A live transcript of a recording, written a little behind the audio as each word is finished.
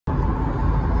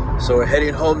So we're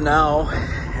heading home now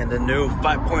in the new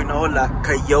 5.0 La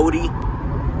Coyote,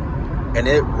 and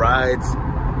it rides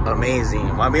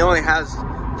amazing. I mean, it only has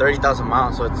 30,000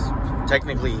 miles, so it's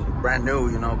technically brand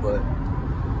new, you know, but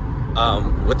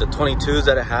with the 22s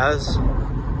that it has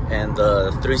and the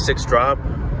 3.6 drop,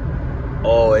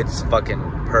 oh, it's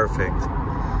fucking perfect.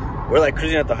 We're like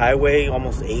cruising at the highway,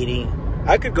 almost 80.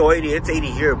 I could go 80, it's 80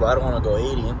 here, but I don't want to go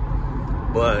 80.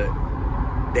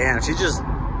 But damn, she just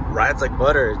rides like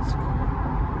butter. It's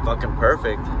fucking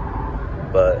perfect.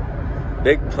 But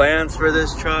big plans for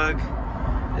this truck.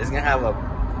 It's gonna have a,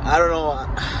 I don't know,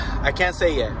 I can't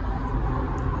say yet,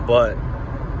 but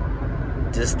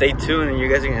just stay tuned and you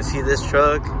guys are gonna see this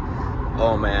truck.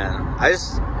 Oh man,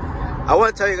 I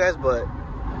want to tell you guys, but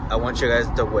I want you guys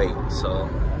to wait, so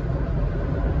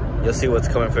you'll see what's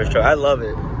coming for this truck. I love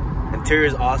it. Interior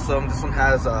is awesome. This one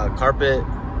has carpet.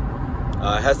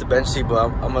 It has the bench seat,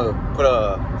 but I'm gonna put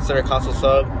a center console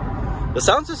sub. The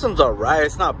sound system's alright,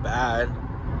 it's not bad,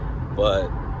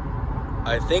 but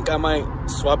I think I might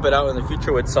swap it out in the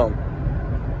future with some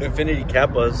Infinity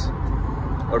Kappas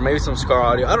or maybe some Scar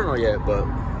Audio. I don't know yet, but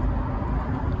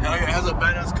hell yeah, it has a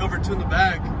badass cover too in the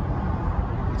back.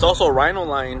 It's also Rhino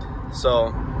lined,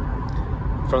 so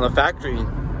from the factory,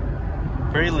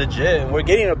 pretty legit. And we're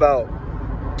getting about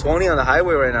 20 on the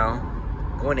highway right now,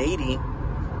 going 80.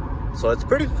 So it's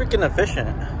pretty freaking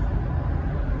efficient.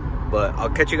 But I'll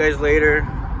catch you guys later.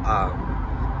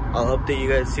 I'll update you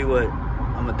guys, see what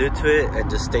I'm gonna do to it, and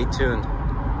just stay tuned.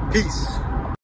 Peace.